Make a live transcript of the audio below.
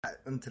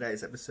On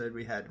today's episode,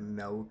 we had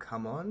Mell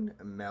come on.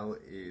 Mell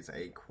is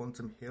a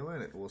quantum healer,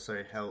 and it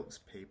also helps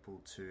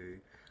people to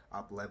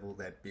up-level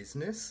their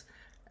business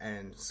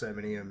and so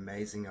many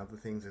amazing other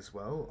things as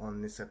well.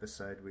 On this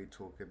episode, we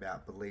talk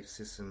about belief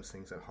systems,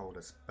 things that hold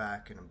us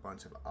back, and a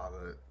bunch of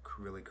other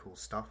really cool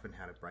stuff and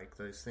how to break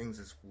those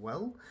things as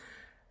well.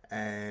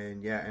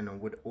 And I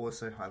would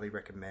also highly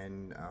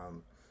recommend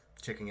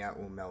checking out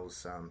all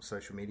Mel's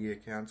social media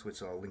accounts,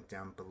 which I'll link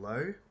down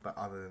below. But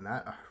other than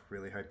that, I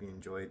really hope you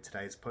enjoyed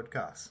today's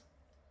podcast.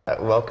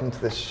 Welcome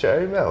to the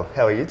show, Mell.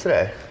 How are you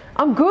today?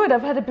 I'm good.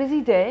 I've had a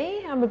busy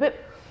day. I'm a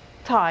bit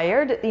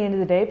tired at the end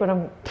of the day, but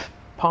I'm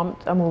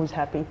pumped. I'm always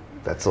happy.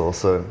 That's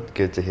awesome.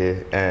 Good to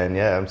hear. And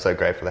I'm so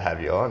grateful to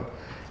have you on.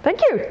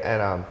 Thank you.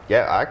 And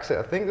I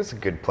think this is a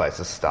good place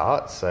to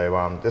start.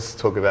 So let's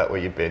talk about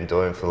what you've been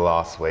doing for the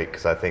last week,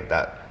 because I think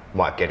that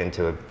might get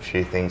into a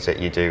few things that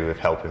you do with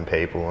helping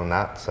people and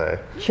that. So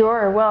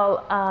sure.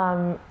 Well,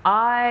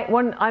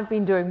 I've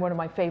been doing one of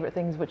my favorite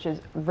things, which is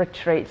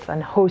retreats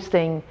and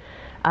hosting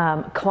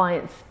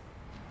clients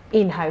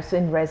in-house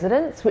in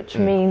residence, which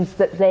means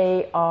that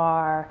they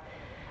are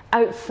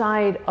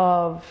outside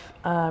of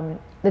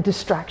the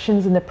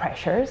distractions and the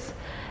pressures,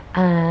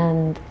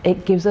 and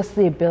it gives us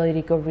the ability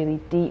to go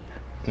really deep.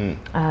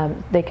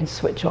 They can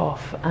switch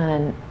off,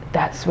 and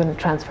that's when the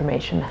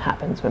transformation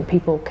happens, when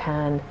people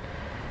can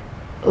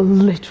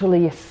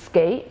literally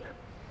escape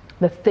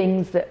the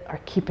things that are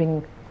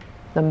keeping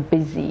them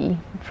busy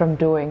from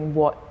doing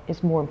what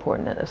is more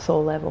important at a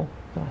soul level.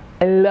 So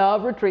I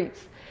love retreats.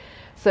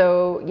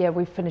 So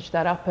we finished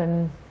that up,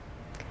 and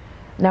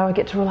now I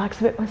get to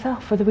relax a bit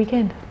myself for the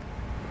weekend.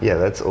 Yeah,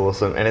 that's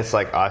awesome. And it's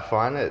like, I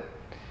find it,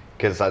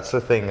 because that's the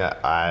thing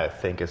that I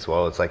think as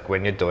well. It's like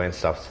when you're doing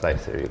stuff today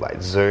through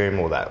like Zoom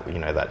or that,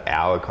 that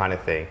hour kind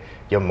of thing,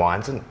 your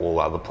mind's in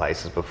all other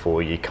places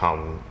before you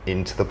come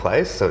into the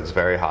place. So it's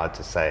very hard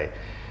to say,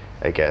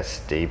 I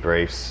guess,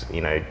 debriefs,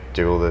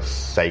 do all the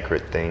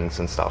sacred things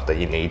and stuff that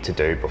you need to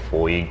do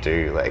before you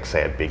do, like,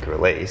 say, a big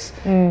release.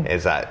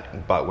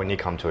 But when you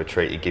come to a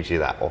retreat, it gives you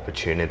that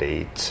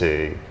opportunity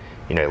to,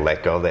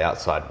 let go of the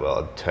outside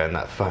world, turn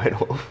that phone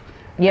off.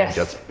 Yes.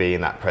 And just be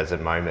in that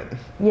present moment.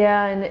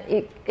 Yeah,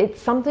 and it's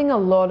something a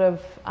lot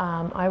of,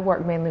 I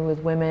work mainly with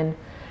women.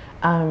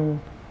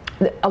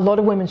 A lot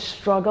of women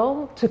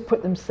struggle to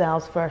put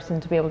themselves first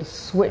and to be able to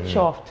switch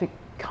off, to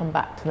come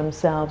back to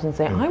themselves and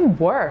say, I'm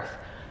worth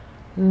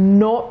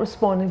not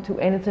responding to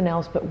anything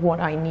else but what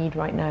I need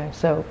right now.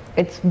 So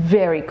it's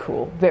very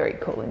cool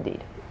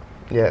indeed.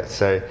 Yeah,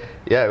 so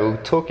we'll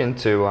talk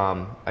into,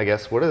 I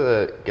guess, what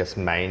are the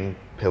main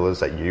pillars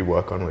that you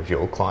work on with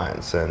your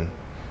clients, and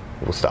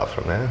we'll start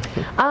from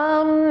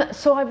there.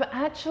 So I've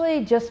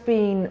actually just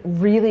been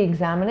really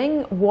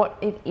examining what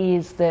it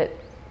is that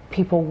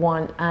people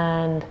want,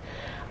 and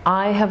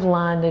I have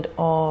landed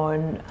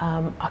on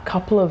a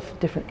couple of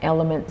different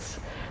elements.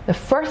 The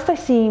first,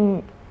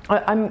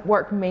 I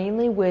work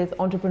mainly with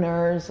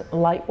entrepreneurs,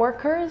 light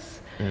workers,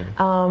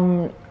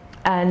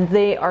 and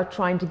they are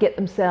trying to get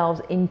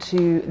themselves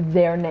into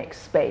their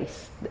next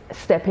space,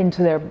 step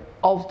into their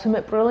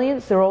ultimate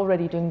brilliance. They're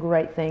already doing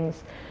great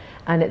things,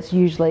 and it's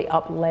usually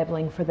up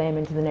leveling for them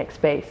into the next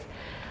space.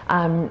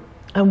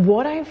 And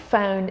what I've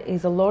found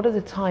is a lot of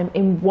the time,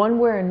 in one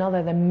way or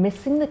another, they're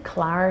missing the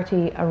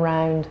clarity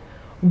around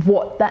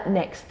what that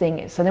next thing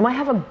is. So they might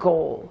have a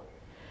goal,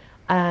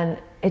 and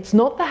it's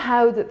not the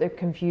how that they're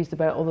confused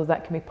about, although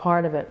that can be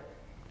part of it.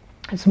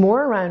 It's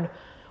more around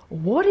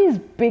what is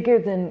bigger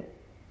than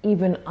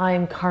even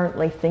I'm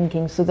currently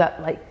thinking, so that,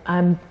 like,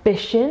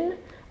 ambition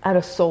at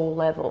a soul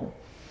level.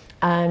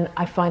 And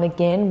I find,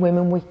 again,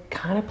 women, we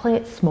kind of play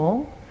it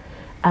small,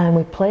 and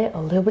we play it a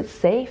little bit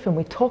safe, and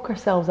we talk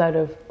ourselves out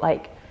of,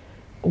 like,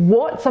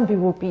 what some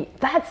people would be,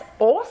 that's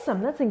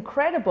awesome, that's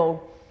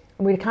incredible.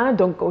 And we kind of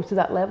don't go to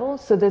that level.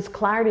 So there's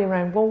clarity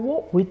around, well,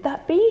 what would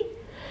that be?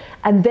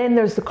 And then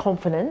there's the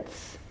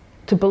confidence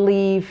to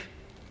believe,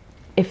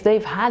 if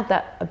they've had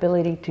that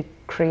ability to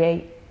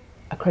create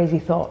a crazy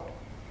thought,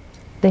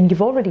 then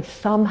you've already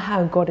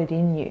somehow got it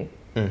in you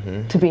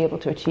to be able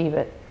to achieve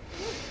it.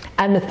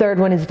 And the third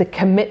one is the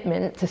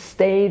commitment to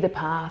stay the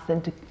path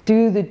and to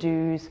do the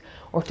do's,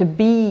 or to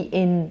be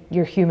in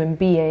your human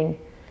being,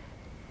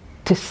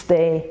 to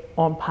stay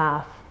on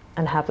path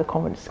and have the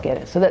confidence to get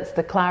it. So that's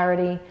the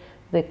clarity,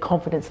 the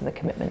confidence, and the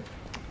commitment.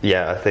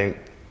 Yeah, I think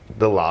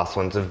the last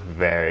one's a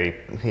very,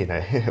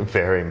 a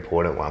very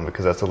important one,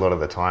 because that's a lot of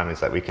the time is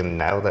that we can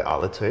nail the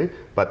other two,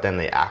 but then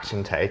the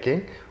action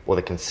taking, or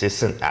the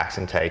consistent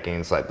action taking,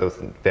 is like the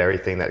very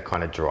thing that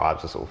kind of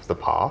drives us off the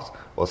path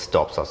or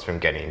stops us from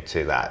getting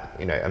to that,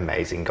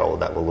 amazing goal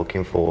that we're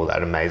looking for,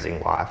 that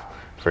amazing life,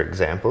 for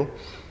example.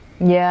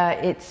 Yeah,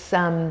 it's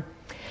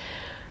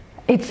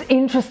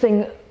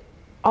interesting.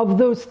 Of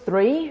those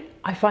three,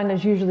 I find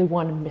there's usually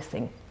one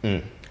missing.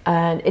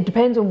 And it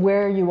depends on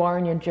where you are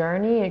in your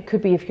journey. It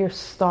could be if you're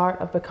start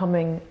of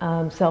becoming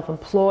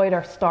self-employed,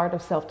 or start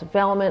of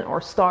self-development,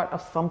 or start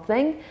of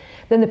something,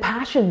 then the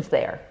passion's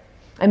there.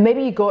 And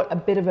maybe you got a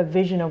bit of a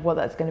vision of what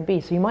that's going to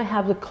be. So you might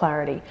have the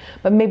clarity,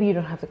 but maybe you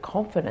don't have the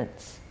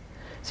confidence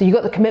So you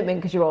got the commitment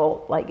because you're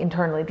all like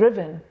internally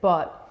driven,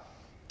 but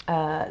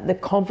the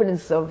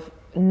confidence of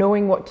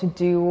knowing what to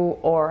do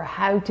or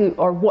how to,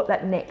 or what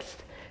that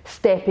next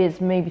step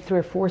is, maybe 3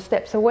 or 4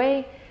 steps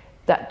away,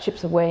 that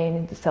chips away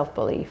into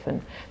self-belief.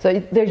 And so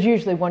there's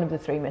usually one of the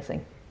 3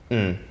 missing.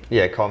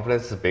 Yeah,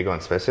 confidence is a big one,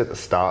 especially at the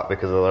start,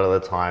 because a lot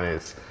of the time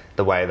is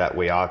the way that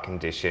we are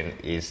conditioned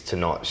is to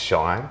not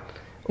shine,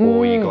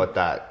 or you got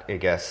that, I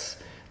guess,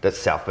 that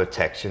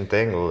self-protection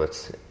thing, or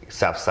it's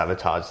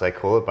self-sabotage they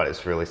call it, but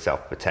it's really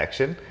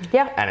self-protection.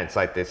 Yeah. And it's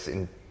like this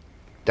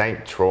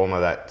innate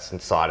trauma that's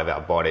inside of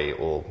our body,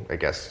 or I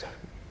guess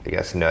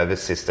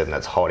nervous system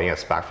that's holding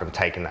us back from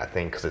taking that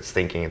thing because it's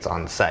thinking it's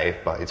unsafe,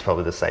 but it's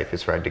probably the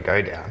safest road to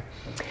go down.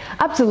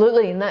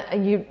 Absolutely,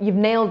 and you've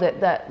nailed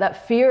it.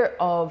 That fear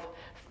of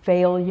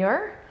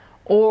failure,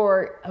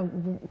 or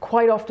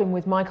quite often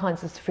with my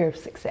clients, is the fear of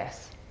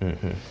success.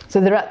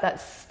 So they're at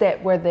that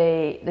step where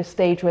the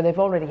stage where they've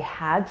already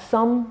had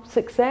some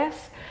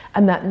success,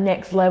 and that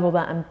next level,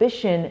 that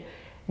ambition,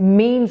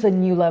 means a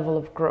new level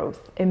of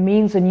growth. It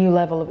means a new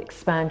level of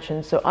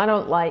expansion. So I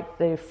don't like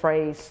the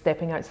phrase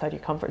stepping outside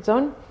your comfort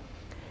zone.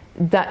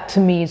 That to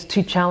me is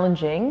too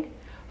challenging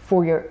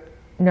for your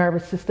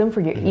nervous system, for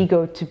your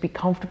ego to be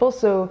comfortable.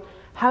 So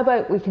how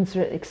about we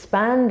consider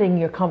expanding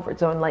your comfort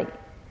zone? Like,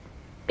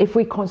 if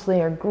we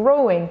constantly are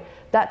growing,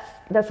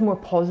 that's a more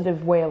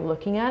positive way of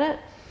looking at it.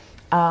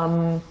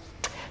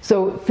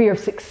 So fear of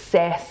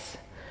success,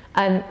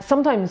 and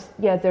sometimes,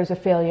 yeah, there's a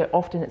failure.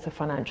 Often it's a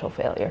financial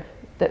failure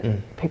that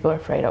people are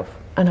afraid of,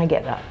 and I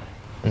get that.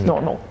 It's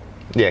normal.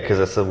 Yeah, because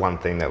that's the one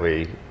thing that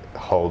we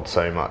hold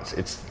so much.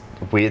 It's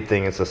a weird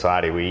thing in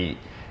society. We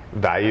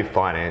value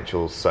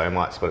financials so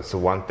much, but it's the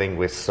one thing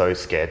we're so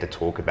scared to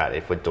talk about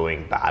if we're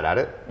doing bad at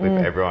it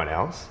with everyone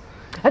else.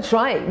 That's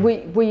right.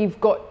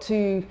 We've got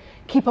to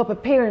keep up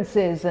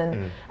appearances,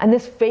 and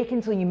this fake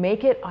until you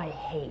make it, I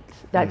hate.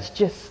 That's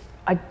just,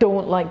 I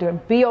don't like doing.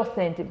 Be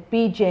authentic,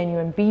 be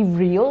genuine, be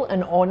real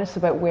and honest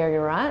about where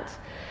you're at,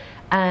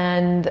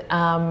 and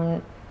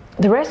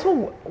the rest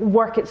will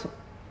work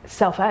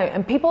itself out.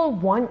 And people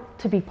want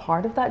to be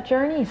part of that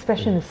journey,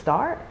 especially in the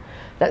start.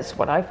 That's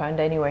what I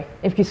found anyway.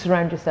 If you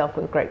surround yourself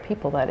with great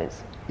people, that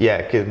is.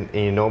 Yeah, because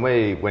you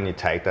normally, when you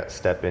take that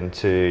step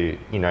into,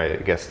 I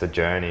guess the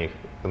journey,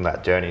 on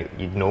that journey,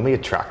 you normally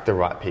attract the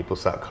right people,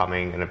 start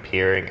coming and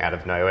appearing out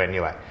of nowhere, and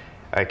you're like,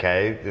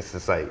 okay,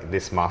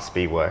 this must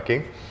be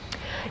working.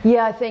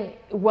 Yeah, I think,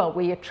 well,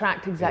 we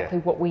attract exactly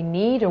what we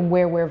need and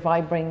where we're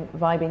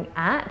vibing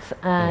at,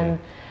 and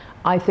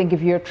I think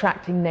if you're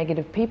attracting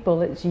negative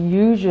people, it's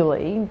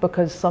usually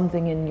because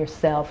something in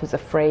yourself is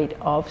afraid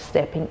of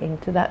stepping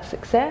into that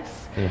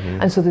success.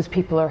 And so those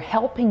people are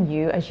helping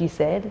you, as you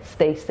said,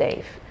 stay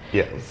safe.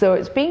 Yeah. So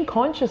it's being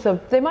conscious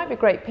of, they might be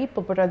great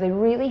people, but are they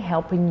really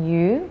helping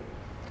you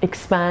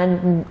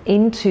expand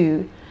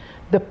into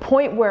the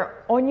point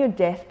where on your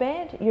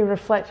deathbed, you're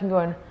reflecting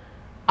going,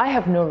 I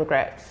have no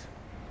regrets.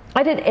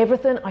 I did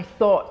everything I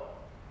thought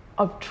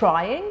of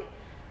trying,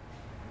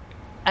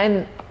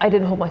 and I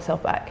didn't hold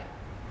myself back.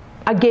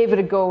 I gave it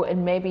a go,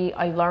 and maybe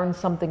I learned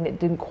something that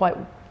didn't quite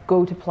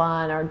go to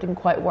plan or didn't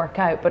quite work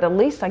out, but at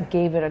least I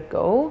gave it a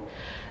go.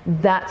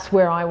 That's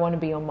where I want to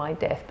be on my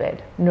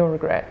deathbed. No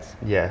regrets.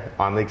 Yeah,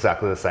 I'm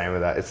exactly the same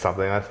with that. It's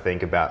something I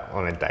think about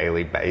on a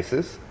daily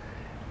basis.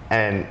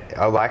 And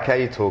I like how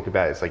you talk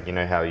about it. It's like,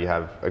 how you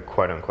have a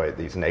quote unquote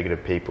these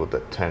negative people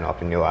that turn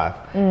up in your life.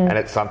 And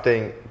it's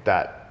something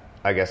that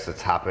I guess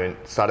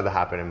started to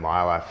happen in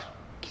my life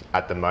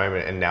at the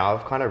moment. And now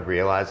I've kind of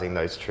realizing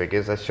those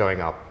triggers are showing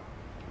up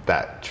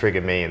that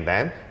trigger me and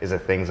them is the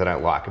things I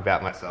don't like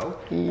about myself.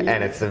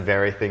 And it's the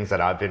very things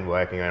that I've been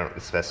working on,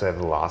 especially over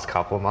the last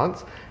couple of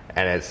months.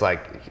 And it's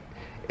like,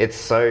 it's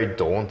so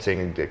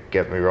daunting, to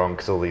get me wrong,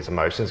 because all these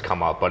emotions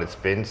come up, but it's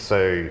been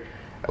so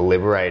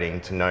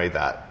liberating to know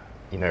that,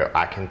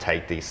 I can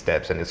take these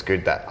steps, and it's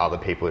good that other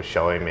people are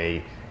showing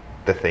me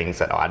the things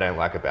that I don't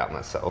like about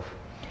myself.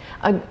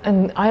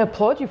 And I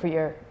applaud you for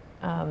your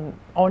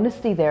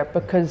honesty there,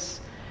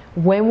 because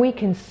when we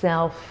can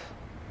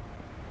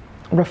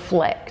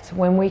self-reflect,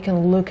 when we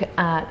can look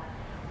at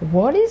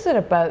what is it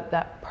about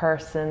that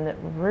person that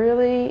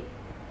really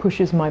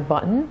pushes my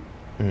button,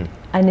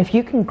 and if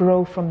you can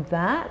grow from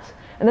that,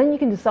 and then you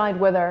can decide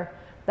whether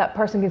that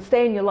person can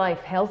stay in your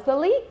life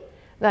healthily,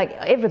 like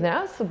everything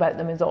else about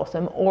them is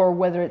awesome, or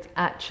whether it's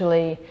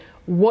actually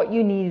what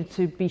you needed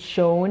to be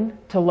shown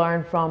to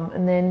learn from,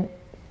 and then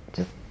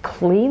just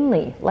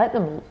cleanly let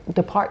them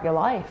depart your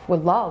life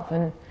with love.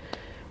 And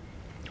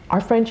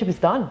our friendship is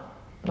done.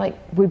 Like,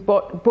 we've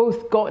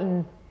both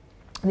gotten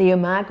the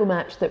imago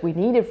match that we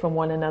needed from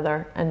one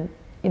another, and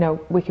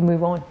we can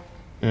move on.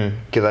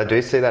 Because I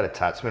do see that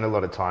attachment a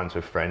lot of times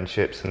with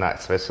friendships, and that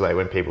especially like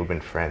when people have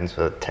been friends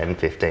for 10,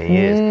 15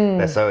 years,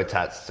 they're so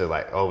attached to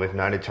like, oh, we've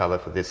known each other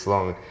for this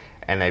long,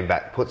 and they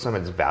put so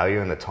much value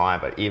in the time,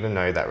 but even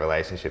though that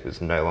relationship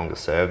is no longer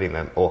serving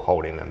them or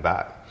holding them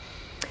back.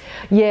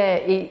 Yeah,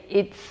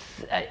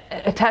 it's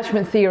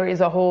attachment theory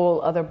is a whole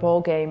other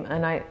ball game,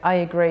 and I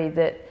agree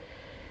that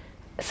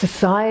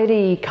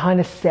society kind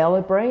of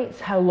celebrates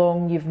how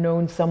long you've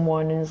known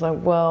someone, and is like,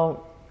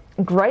 well,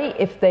 great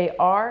if they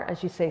are,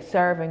 as you say,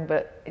 serving,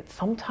 but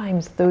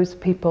sometimes those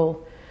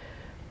people,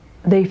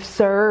 they've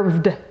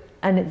served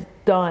and it's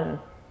done.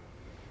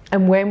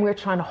 And when we're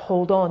trying to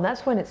hold on,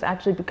 that's when it's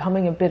actually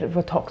becoming a bit of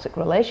a toxic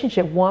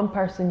relationship. One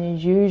person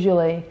is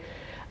usually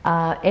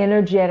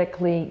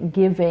energetically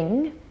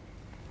giving,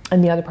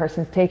 and the other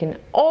person's taking.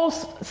 All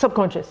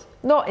subconscious,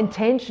 not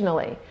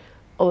intentionally,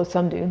 although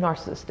some do,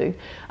 narcissists do.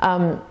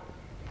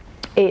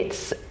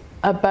 It's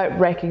about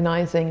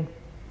recognizing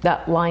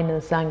that line in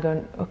the sand,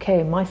 going,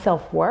 okay, my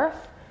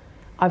self-worth,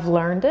 I've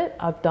learned it,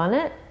 I've done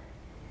it,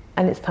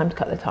 and it's time to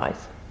cut the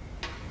ties.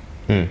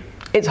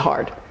 It's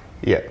hard.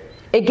 Yeah.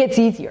 It gets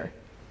easier,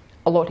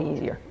 a lot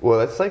easier. Well,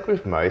 that's like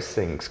with most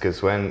things,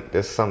 because when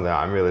there's something that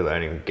I'm really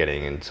learning,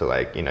 getting into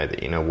like, you know, the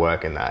inner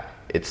work and that,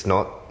 it's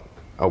not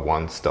a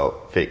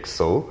one-stop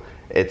fix all.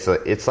 It's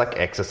like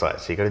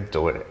exercise. You got to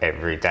do it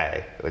every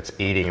day. It's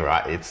eating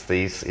right.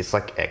 It's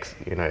like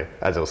you know,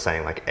 as I was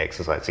saying, like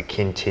exercise. It's a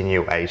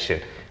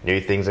continuation.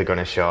 New things are going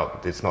to show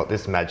up. It's not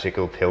this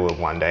magical pill of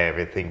one day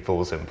everything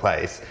falls in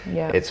place.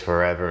 Yeah. It's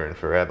forever and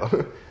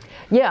forever.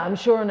 Yeah, I'm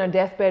sure on our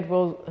deathbed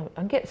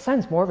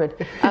sounds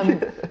morbid,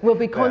 we'll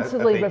be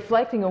constantly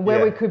reflecting on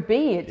where we could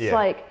be. It's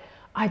like,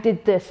 I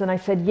did this and I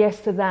said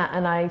yes to that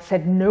and I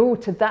said no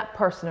to that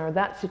person or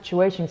that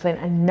situation, saying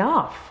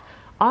enough.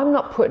 I'm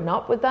not putting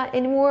up with that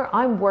anymore.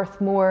 I'm worth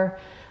more.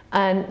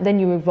 And then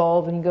you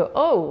evolve and you go,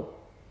 oh,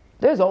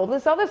 there's all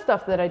this other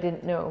stuff that I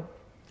didn't know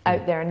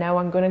out there. Now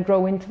I'm going to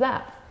grow into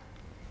that.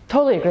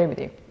 Totally agree with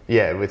you.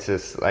 Yeah, which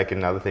is like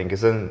another thing,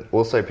 because then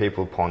also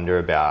people ponder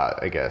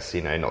about, I guess, you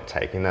know, not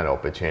taking that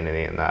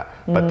opportunity and that.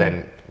 But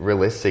then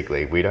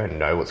realistically, we don't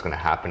know what's going to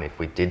happen if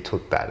we did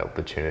took that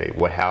opportunity,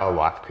 how our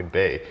life could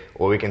be.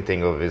 All we can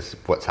think of is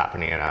what's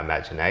happening in our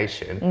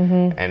imagination.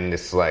 And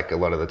it's like a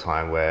lot of the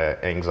time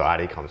where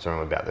anxiety comes from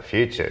about the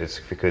future.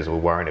 It's because we're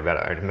worrying about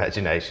our own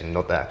imagination,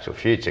 not the actual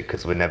future,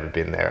 because we've never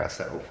been there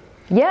ourselves.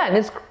 Yeah, and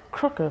it's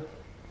crooked.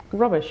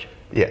 Rubbish.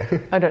 Yeah.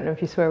 I don't know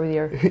if you swear with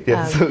your...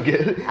 Yeah, so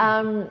good.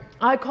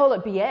 I call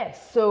it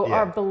BS. So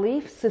our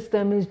belief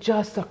system is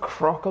just a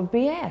crock of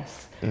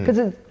BS.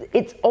 Because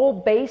it's all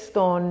based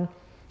on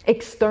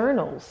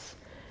externals.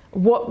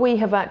 What we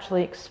have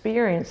actually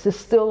experienced is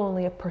still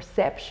only a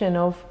perception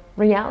of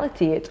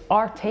reality. It's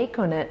our take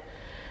on it.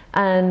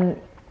 And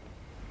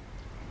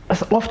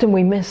often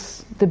we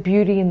miss the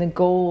beauty and the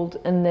gold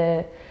and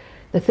the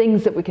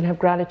things that we can have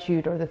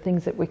gratitude, or the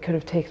things that we could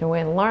have taken away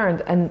and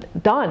learned and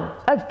done.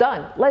 That's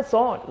done.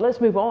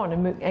 Let's move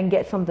on and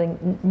get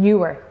something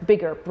newer,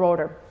 bigger,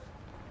 broader,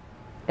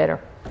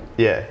 better.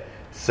 Yeah.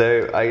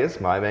 So I guess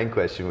my main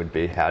question would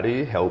be, how do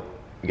you help,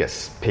 I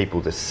guess, people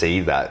to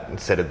see that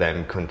instead of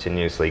them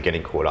continuously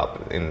getting caught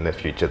up in the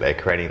future they're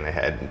creating in their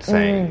head and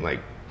saying, like,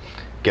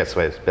 guess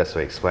what's the best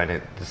way to explain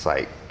it? It's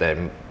like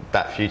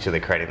that future they're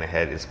creating in their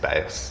head is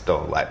based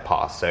on like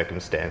past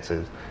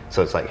circumstances.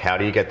 So it's like, how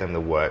do you get them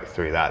to work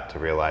through that to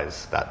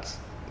realize that's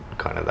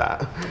kind of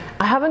that?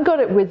 I haven't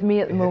got it with me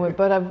at the moment,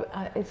 but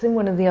it's in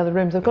one of the other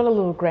rooms. I've got a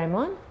little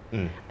gremlin.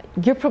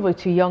 You're probably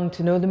too young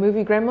to know the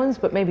movie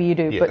Gremlins, but maybe you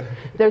do. But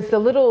there's the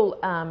little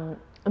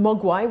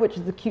Mogwai, which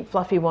is the cute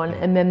fluffy one,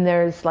 and then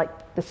there's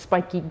like the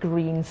spiky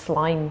green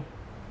slime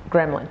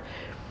gremlin.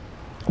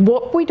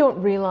 What we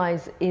don't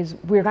realize is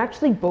we're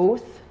actually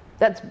both.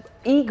 That's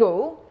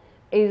ego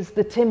is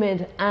the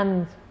timid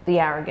and the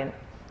arrogant,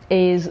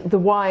 is the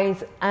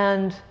wise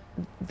and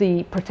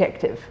the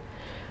protective.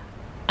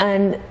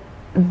 And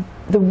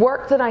the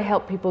work that I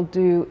help people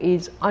do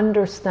is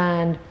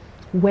understand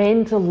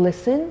when to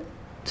listen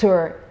to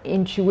our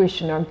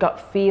intuition, our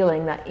gut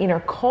feeling, that inner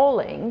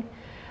calling,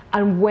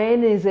 and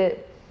when is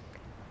it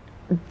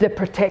the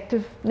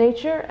protective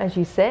nature, as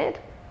you said,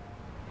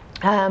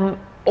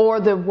 or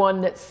the one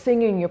that's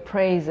singing your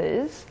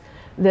praises,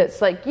 that's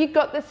like, you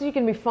got this, you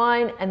can be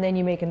fine, and then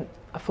you make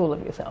a fool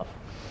of yourself.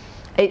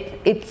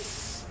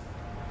 It's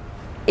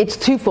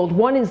twofold.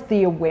 One is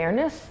the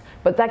awareness,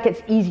 but that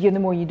gets easier the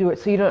more you do it.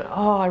 So you don't,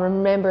 I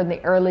remember in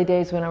the early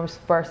days when I was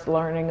first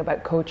learning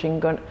about coaching,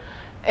 going,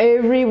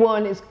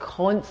 everyone is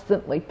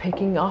constantly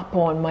picking up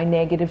on my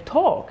negative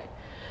talk.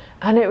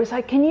 And it was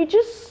like, can you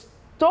just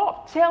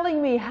stop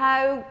telling me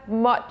how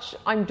much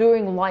I'm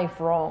doing life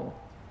wrong?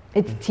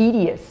 It's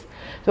tedious.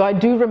 So I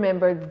do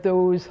remember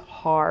those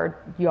hard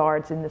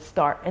yards in the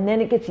start, and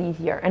then it gets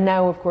easier. And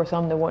now, of course,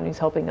 I'm the one who's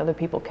helping other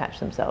people catch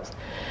themselves.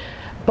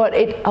 But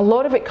a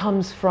lot of it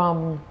comes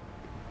from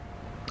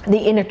the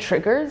inner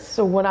triggers.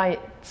 So what I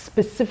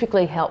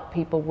specifically help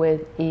people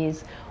with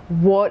is,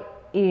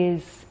 what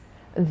is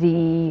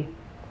the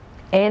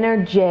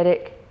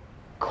energetic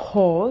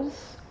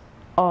cause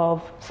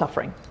of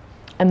suffering?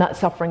 And that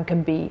suffering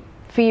can be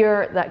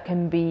fear, that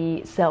can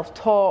be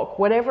self-talk,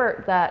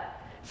 whatever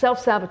that,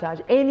 self-sabotage,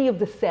 any of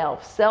the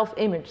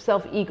self-image,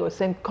 self-ego,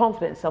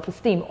 self-confidence,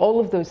 self-esteem, all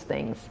of those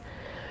things.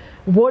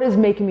 What is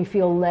making me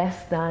feel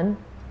less than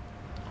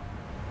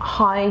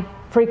high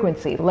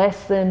frequency,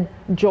 less than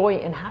joy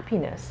and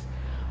happiness?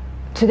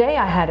 today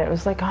I had it. It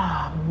was like,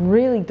 I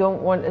really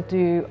don't want to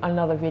do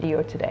another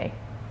video today.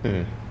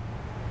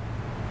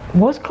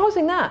 What's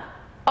causing that?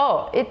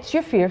 Oh, it's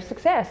your fear of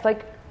success.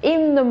 Like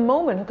in the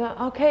moment,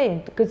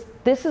 okay, because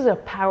this is a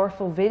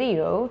powerful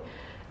video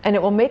and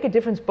it will make a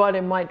difference, but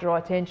it might draw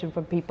attention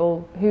from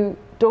people who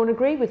don't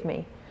agree with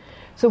me.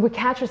 So we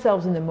catch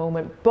ourselves in the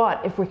moment,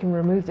 but if we can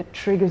remove the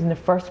triggers in the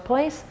first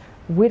place,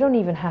 we don't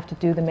even have to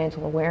do the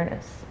mental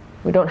awareness.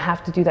 We don't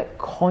have to do that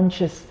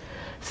conscious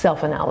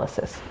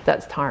self-analysis.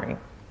 That's tiring.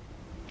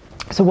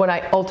 So what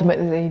I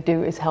ultimately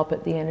do is help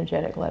at the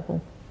energetic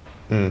level.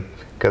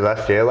 Because I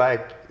feel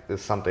like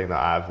there's something that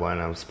I've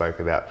learned and I've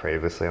spoken about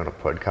previously on a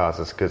podcast,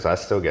 is because I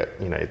still get,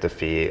 the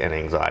fear and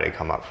anxiety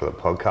come up for the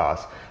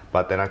podcast,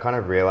 but then I kind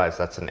of realize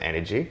that's an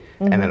energy,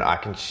 and then I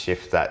can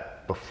shift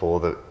that before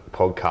the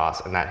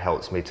podcast, and that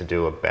helps me to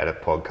do a better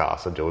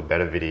podcast or do a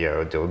better video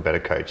or do a better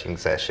coaching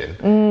session.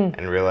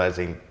 And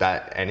realizing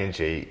that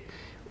energy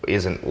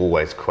isn't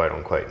always quote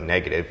unquote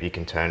negative, you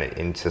can turn it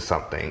into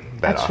something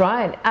better. That's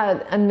right.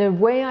 And the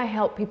way I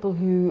help people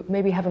who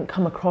maybe haven't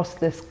come across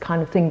this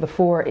kind of thing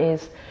before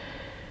is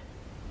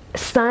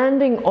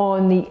standing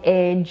on the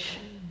edge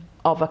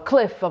of a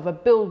cliff, of a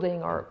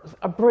building or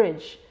a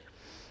bridge.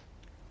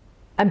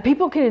 And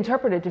people can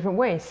interpret it different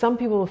ways. Some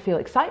people will feel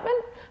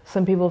excitement,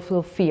 some people will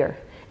feel fear.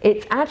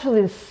 It's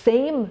actually the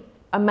same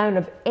amount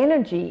of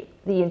energy.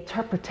 The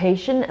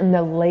interpretation and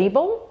the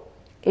label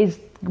is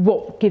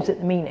what gives it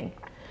the meaning.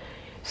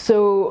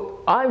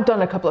 So I've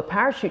done a couple of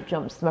parachute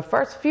jumps. My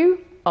first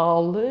few, a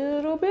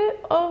little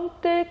bit of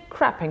the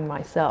crapping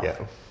myself. Yeah.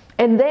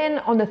 And then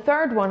on the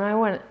third one, I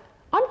went,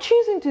 I'm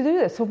choosing to do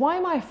this. So why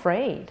am I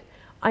afraid?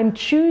 I'm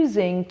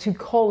choosing to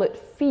call it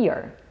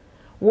fear.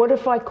 What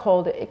if I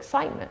called it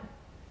excitement?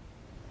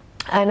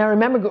 And I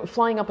remember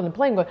flying up on the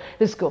plane going,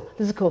 this is cool,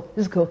 this is cool,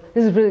 this is cool,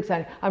 this is really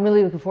exciting. I'm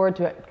really looking forward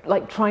to it.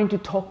 Like trying to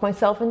talk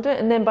myself into it.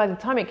 And then by the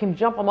time it came to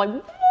jump, I'm like, woo,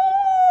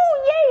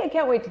 yay, I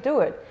can't wait to do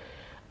it.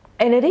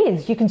 And it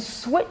is, you can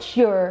switch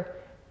your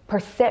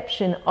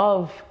perception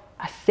of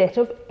a set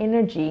of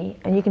energy,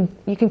 and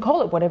you can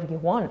call it whatever you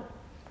want.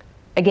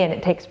 Again,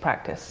 it takes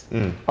practice.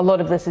 A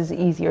lot of this is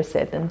easier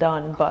said than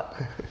done, but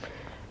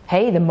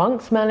hey, the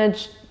monks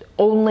managed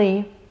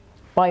only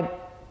by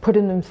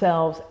putting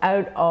themselves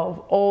out of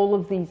all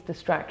of these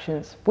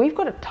distractions. We've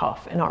got it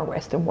tough in our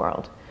Western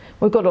world.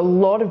 We've got a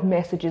lot of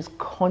messages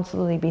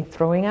constantly being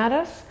thrown at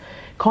us,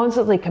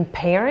 constantly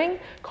comparing,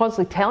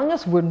 constantly telling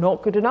us we're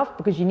not good enough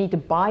because you need to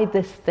buy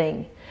this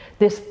thing.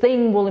 This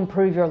thing will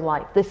improve your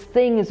life. This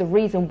thing is a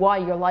reason why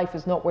your life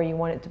is not where you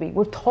want it to be.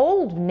 We're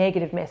told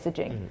negative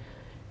messaging.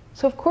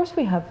 So of course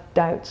we have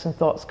doubts and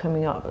thoughts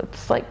coming up.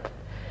 It's like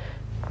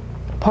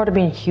part of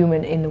being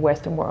human in the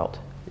Western world.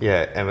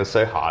 Yeah, and we're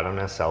so hard on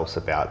ourselves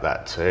about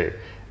that too.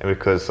 And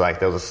because there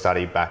was a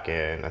study back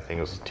in, I think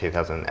it was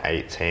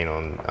 2018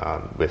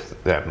 on with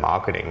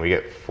marketing, we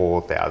get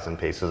 4,000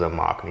 pieces of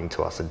marketing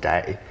to us a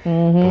day.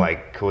 And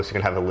of course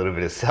you're gonna have a little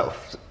bit of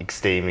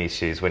self-esteem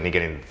issues when you're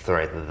getting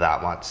thrown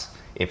that much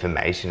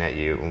information at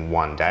you in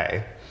one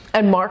day.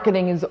 And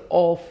marketing is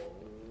all,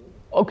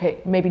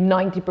 maybe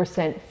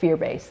 90%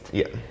 fear-based.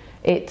 Yeah.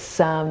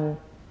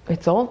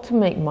 It's all to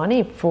make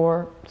money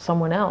for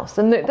someone else.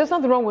 And there's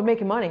nothing wrong with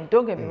making money,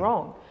 don't get me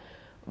wrong.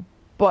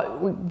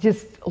 But we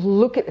just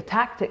look at the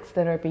tactics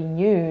that are being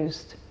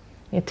used,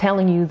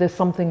 telling you there's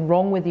something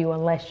wrong with you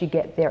unless you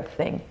get their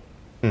thing.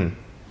 And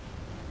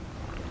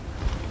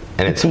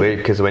it's weird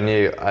because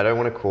I don't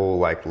want to call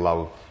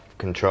love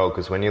control,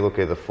 because when you look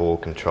at the full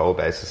control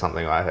base of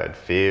something, I heard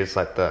fear is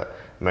the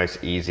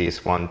most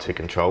easiest one to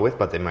control with,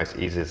 but the most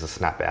easiest to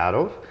snap out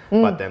of.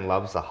 But then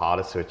love's the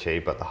hardest to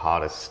achieve, but the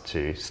hardest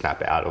to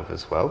snap out of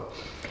as well.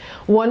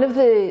 One of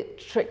the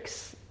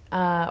tricks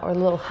or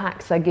little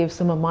hacks I give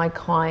some of my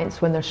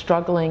clients when they're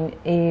struggling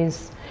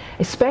is,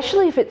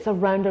 especially if it's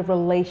around a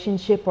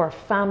relationship or a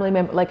family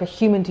member, like a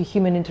human to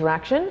human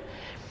interaction,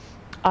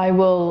 I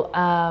will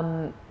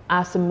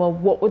ask them, well,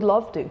 what would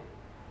love do?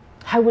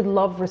 How would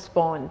love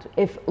respond?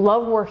 If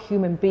love were a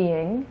human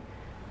being,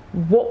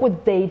 what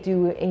would they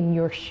do in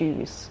your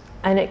shoes?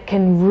 And it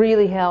can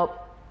really help.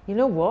 You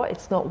know what?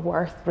 It's not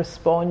worth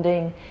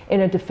responding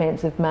in a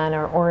defensive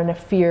manner or in a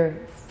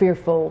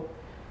fearful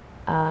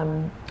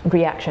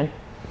reaction.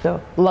 So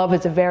love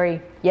is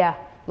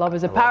love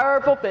is a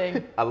powerful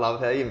thing. I love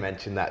how you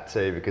mentioned that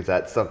too, because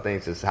that's something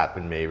that's just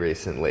happened to me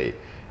recently.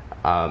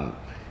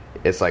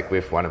 It's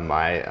with one of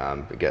my,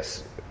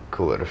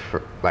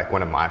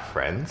 one of my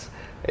friends.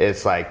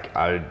 It's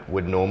I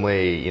would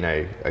normally,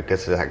 I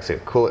guess actually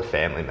call it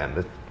family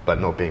members, but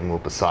not being more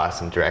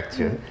precise and direct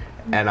to it.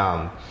 And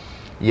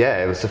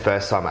it was the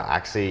first time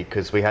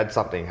because we had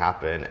something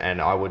happen,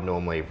 and I would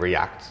normally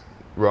react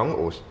wrong,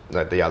 or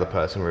the other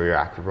person would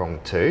react wrong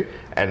too.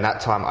 And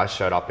that time I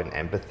showed up in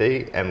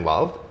empathy and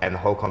love, and the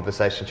whole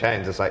conversation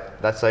changed. It's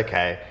that's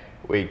okay.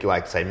 We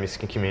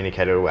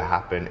miscommunicated what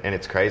happened, and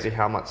it's crazy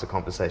how much the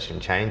conversation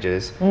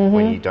changes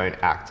when you don't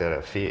act out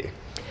of fear.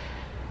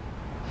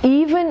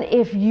 Even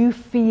if you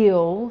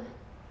feel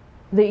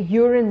that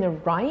you're in the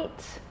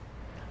right,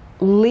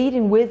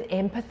 leading with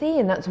empathy,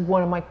 and that's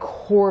one of my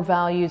core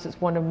values, it's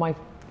one of my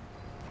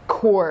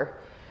core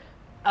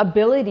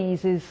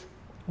abilities, is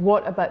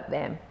what about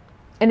them?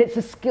 And it's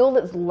a skill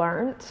that's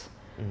learned.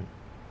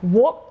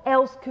 What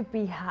else could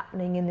be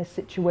happening in this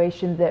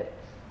situation that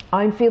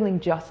I'm feeling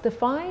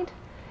justified?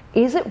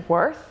 Is it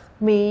worth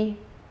me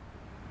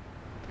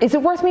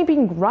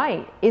being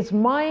right? Is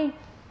my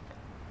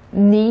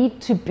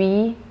need to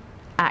be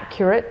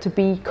accurate, to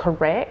be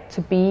correct,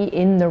 to be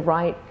in the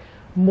right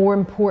more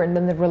important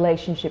than the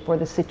relationship or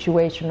the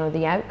situation or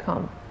the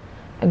outcome?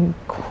 And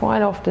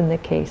quite often the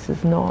case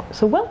is not.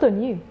 So well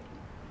done you.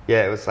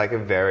 Yeah, it was like a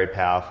very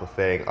powerful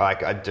thing.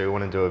 Like, I do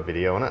want to do a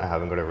video on it. I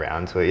haven't got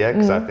around to it yet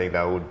because I think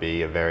that would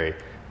be a very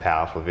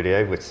powerful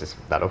video,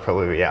 that'll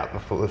probably be out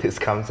before this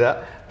comes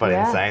out. But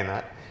in saying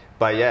that,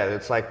 but yeah,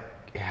 it's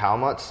like how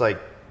much, like,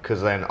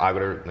 because then I got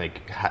to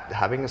like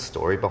having a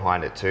story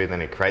behind it too.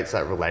 Then it creates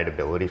that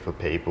relatability for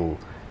people,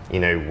 you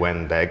know,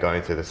 when they're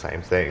going through the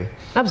same thing.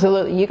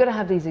 Absolutely, you got to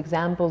have these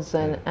examples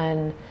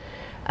and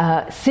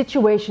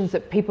situations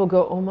that people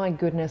go, oh my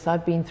goodness,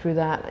 I've been through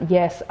that.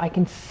 Yes, I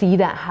can see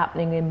that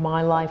happening in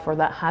my life, or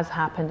that has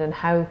happened, and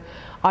how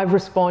I've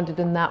responded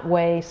in that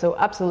way. So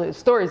absolutely,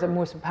 stories are the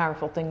most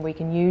powerful thing we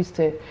can use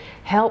to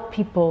help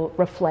people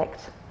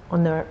reflect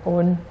on their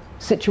own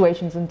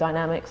situations and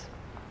dynamics.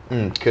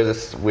 Because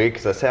it's weird,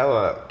 because that's how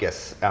I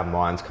guess our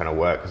minds kind of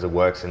work, because it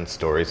works in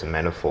stories and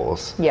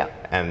metaphors. Yeah.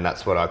 And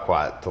that's what I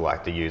quite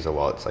like to use a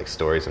lot. It's like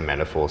stories and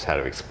metaphors, how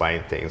to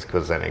explain things,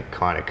 because then it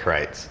kind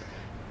of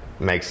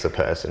makes the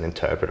person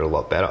interpret it a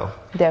lot better.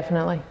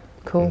 Definitely.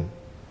 Cool.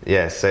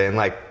 Yeah, so and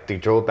like the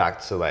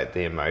drawback to like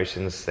the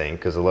emotions thing,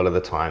 because a lot of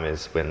the time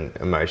is when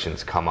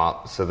emotions come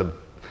up, so the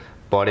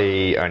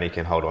body only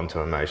can hold on to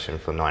emotion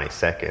for 90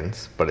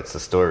 seconds, but it's the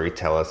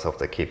storyteller self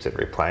that keeps it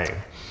replaying.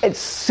 It's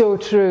so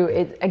true.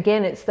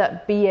 It's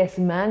that BS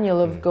manual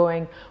of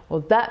going,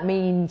 well, that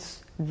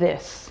means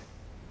this.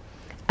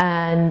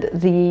 And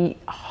the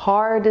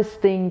hardest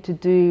thing to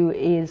do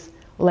is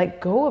let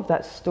go of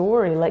that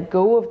story, let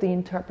go of the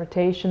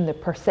interpretation, the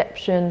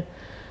perception,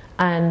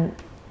 and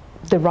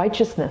the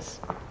righteousness.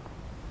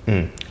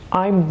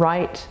 I'm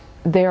right,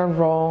 they're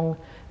wrong,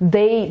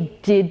 they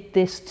did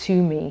this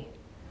to me.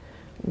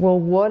 Well,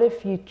 what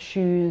if you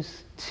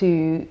choose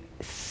to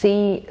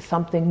see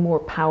something more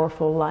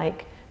powerful,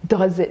 like,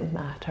 does it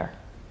matter?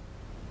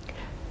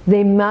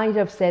 They might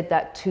have said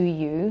that to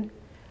you.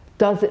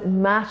 Does it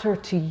matter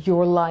to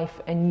your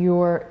life and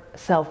your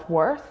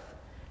self-worth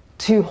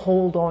to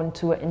hold on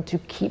to it and to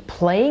keep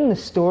playing the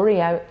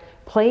story out,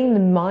 playing the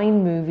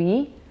mind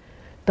movie?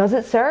 Does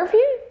it serve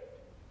you?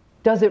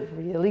 Does it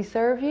really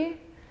serve you?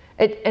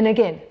 And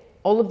again,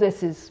 all of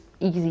this is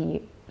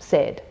easy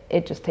said.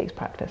 It just takes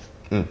practice.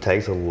 It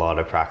takes a lot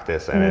of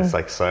practice, and it's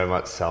like so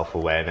much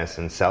self-awareness,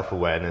 and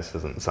self-awareness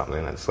isn't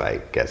something that's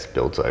like gets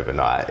built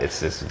overnight. It's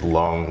this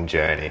long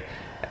journey,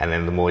 and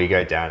then the more you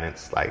go down,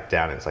 it's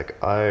like,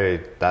 oh,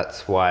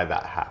 that's why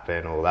that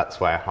happened, or that's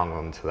why I hung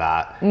on to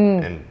that.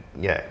 And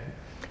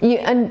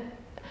and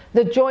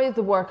the joy of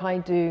the work I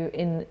do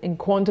in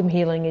quantum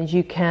healing is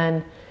you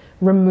can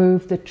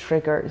remove the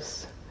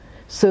triggers,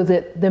 so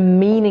that the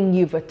meaning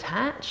you've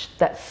attached,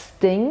 that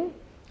sting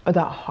or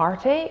that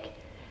heartache,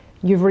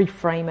 you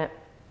reframe it.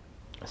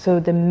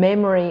 So the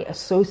memory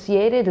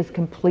associated is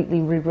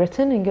completely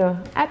rewritten, and go,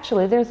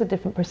 actually, there's a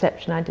different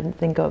perception I didn't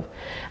think of.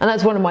 And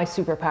that's one of my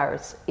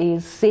superpowers,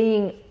 is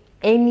seeing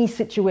any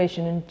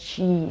situation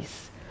and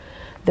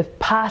the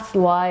past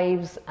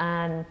lives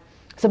and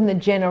some of the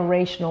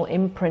generational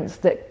imprints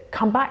that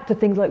come back to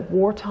things like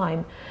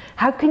wartime.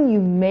 How can you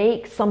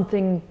make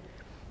something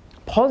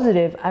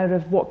positive out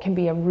of what can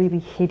be a really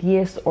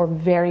hideous or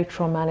very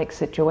traumatic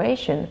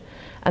situation?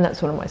 And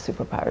that's one of my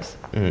superpowers.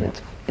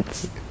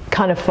 It's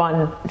kind of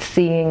fun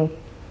seeing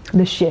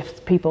the shifts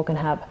people can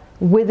have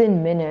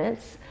within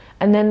minutes,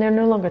 and then they're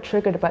no longer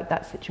triggered about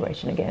that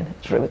situation again.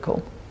 It's really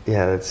cool.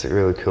 Yeah, that's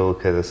really cool,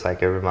 because it's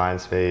like, it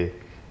reminds me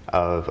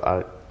of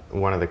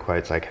one of the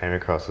quotes I came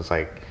across was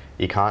like,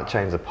 you can't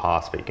change the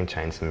past, but you can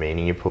change the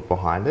meaning you put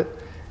behind it.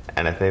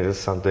 And I think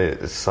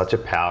it's such a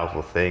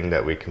powerful thing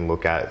that we can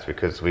look at. It's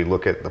because we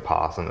look at the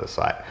past and it's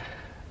like,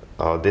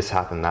 oh, this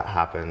happened, that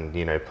happened,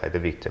 you know, play the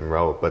victim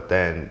role. But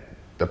then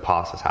the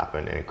past has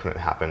happened, and it couldn't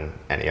happen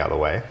any other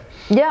way.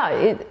 Yeah,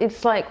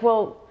 it's like,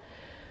 well,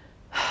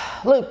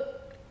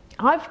 look,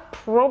 I've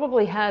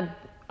probably had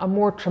a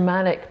more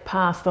traumatic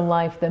past in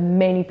life than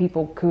many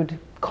people could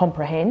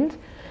comprehend.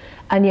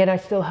 And yet I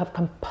still have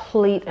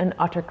complete and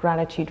utter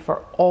gratitude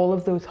for all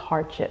of those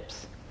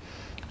hardships.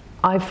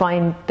 I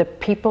find the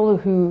people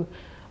who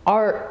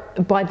are,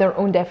 by their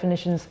own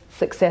definitions,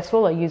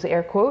 successful, I use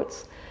air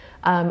quotes,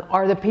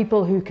 are the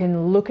people who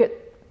can look at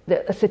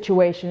a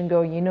situation and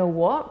go, you know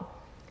what?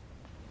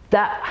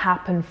 That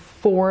happened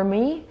for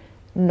me,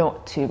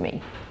 not to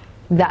me.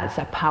 That's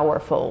a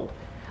powerful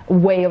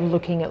way of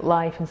looking at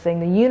life and saying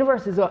the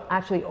universe is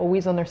actually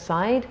always on their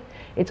side.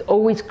 It's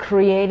always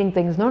creating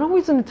things, not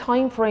always in the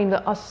time frame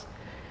that us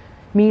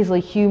measly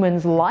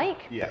humans like,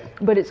 Yeah.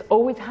 but it's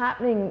always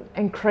happening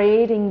and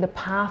creating the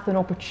path and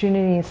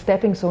opportunity and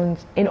stepping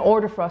stones in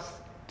order for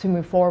us to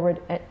move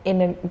forward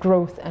in a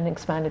growth and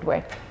expanded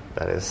way.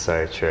 That is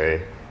so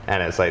true.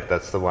 And it's like,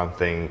 that's the one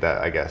thing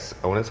that I guess,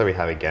 I wouldn't say we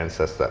have against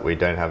us, that we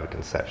don't have a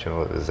conception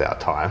of is our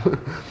time.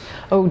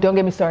 Oh, don't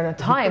get me started on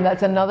time.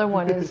 That's another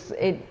one.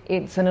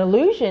 It's an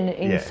illusion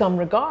in some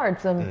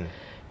regards. And,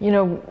 you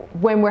know,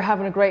 when we're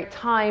having a great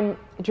time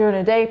during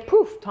a day,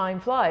 poof, time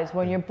flies.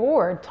 When you're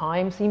bored,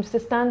 time seems to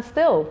stand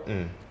still.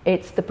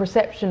 It's the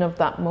perception of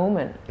that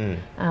moment.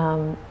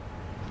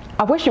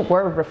 I wish it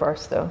were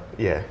reversed, though.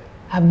 Yeah.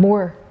 Have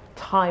more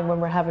time when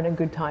we're having a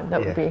good time.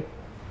 That would be,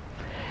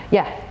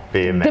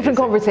 be amazing. Different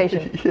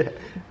conversation. Yeah,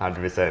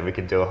 100%. We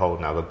could do a whole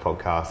nother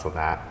podcast on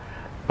that.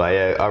 But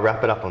yeah, I'll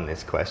wrap it up on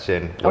this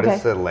question. What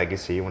is the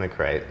legacy you want to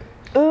create?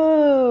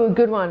 Ooh,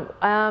 good one.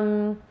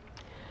 I'm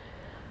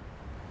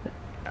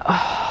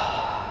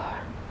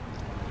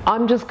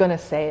just going to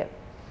say it.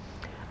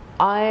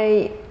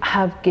 I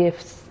have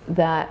gifts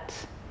that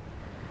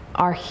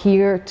are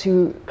here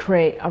to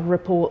create a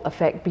ripple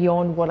effect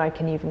beyond what I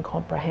can even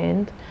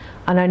comprehend.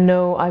 And I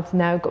know I've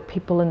now got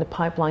people in the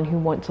pipeline who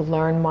want to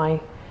learn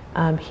my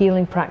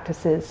healing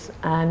practices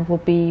and will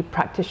be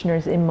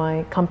practitioners in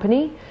my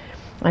company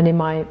and in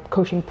my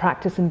coaching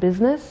practice and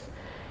business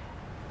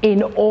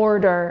in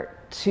order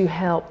to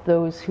help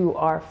those who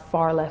are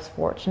far less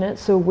fortunate.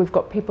 So we've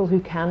got people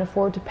who can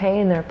afford to pay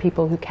and there are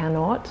people who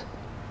cannot.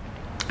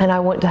 And I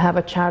want to have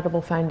a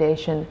charitable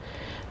foundation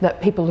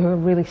that people who are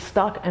really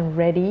stuck and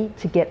ready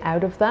to get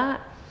out of that,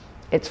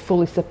 it's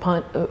fully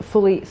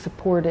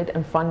supported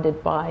and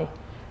funded by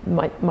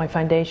my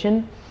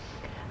foundation.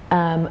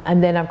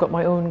 And then I've got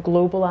my own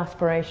global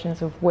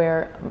aspirations of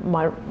where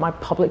my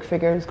public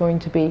figure is going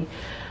to be.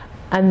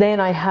 And then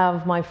I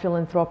have my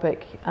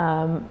philanthropic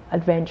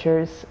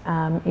adventures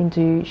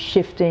into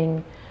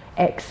shifting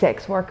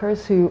ex-sex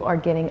workers who are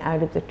getting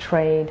out of the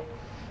trade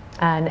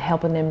and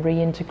helping them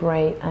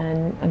reintegrate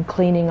and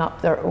cleaning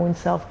up their own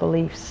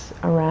self-beliefs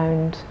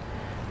around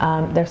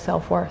their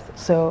self-worth.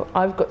 So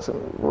I've got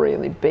some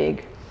really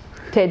big...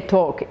 TED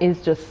Talk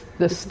is just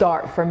the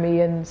start for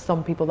me, and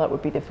some people that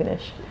would be the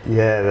finish.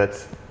 Yeah,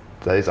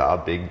 those are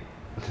big,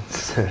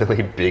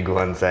 certainly big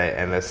ones, eh?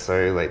 And they're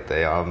so, like,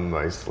 they are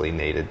mostly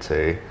needed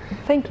too.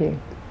 Thank you.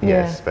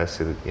 Yeah,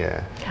 especially,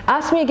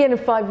 Ask me again in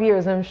 5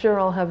 years, I'm sure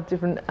I'll have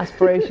different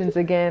aspirations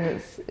again.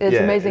 It's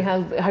amazing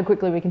how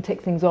quickly we can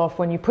tick things off.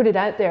 When you put it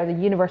out there, the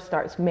universe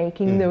starts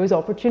making those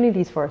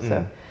opportunities for us.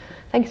 So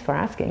thanks for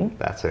asking.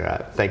 That's all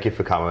right. Thank you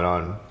for coming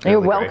on. You're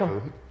welcome.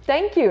 Grateful.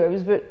 Thank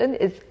you.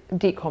 It's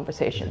deep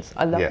conversations.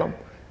 I love them.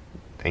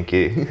 Thank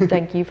you.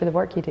 Thank you for the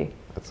work you do.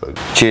 That's all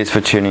good. Cheers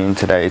for tuning in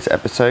today's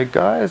episode,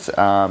 guys.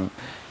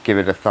 Give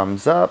it a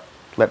thumbs up.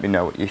 Let me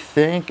know what you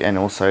think, and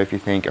also if you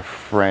think a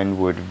friend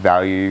would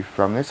value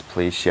from this,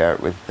 please share it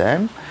with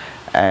them.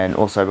 And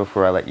also,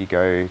 before I let you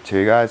go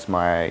too, guys,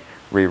 my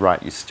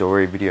Rewrite Your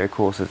Story video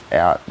course is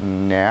out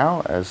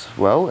now as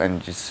well,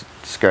 and just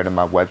go to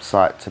my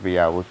website to be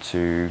able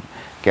to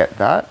get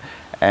that.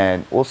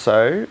 And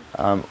also,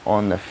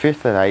 on the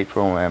 5th of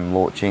April, I'm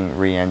launching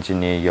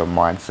Re-Engineer Your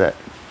Mindset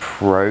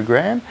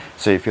program.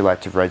 So if you'd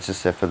like to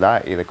register for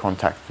that, either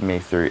contact me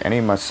through any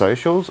of my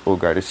socials or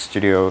go to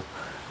studio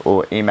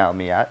or email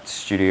me at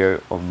Studio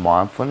of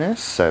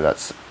Mindfulness. So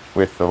that's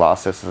with the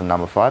last S as a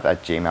number 5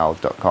 at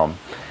gmail.com.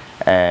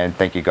 And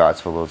thank you guys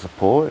for all the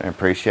support and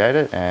appreciate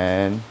it,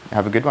 and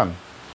have a good one.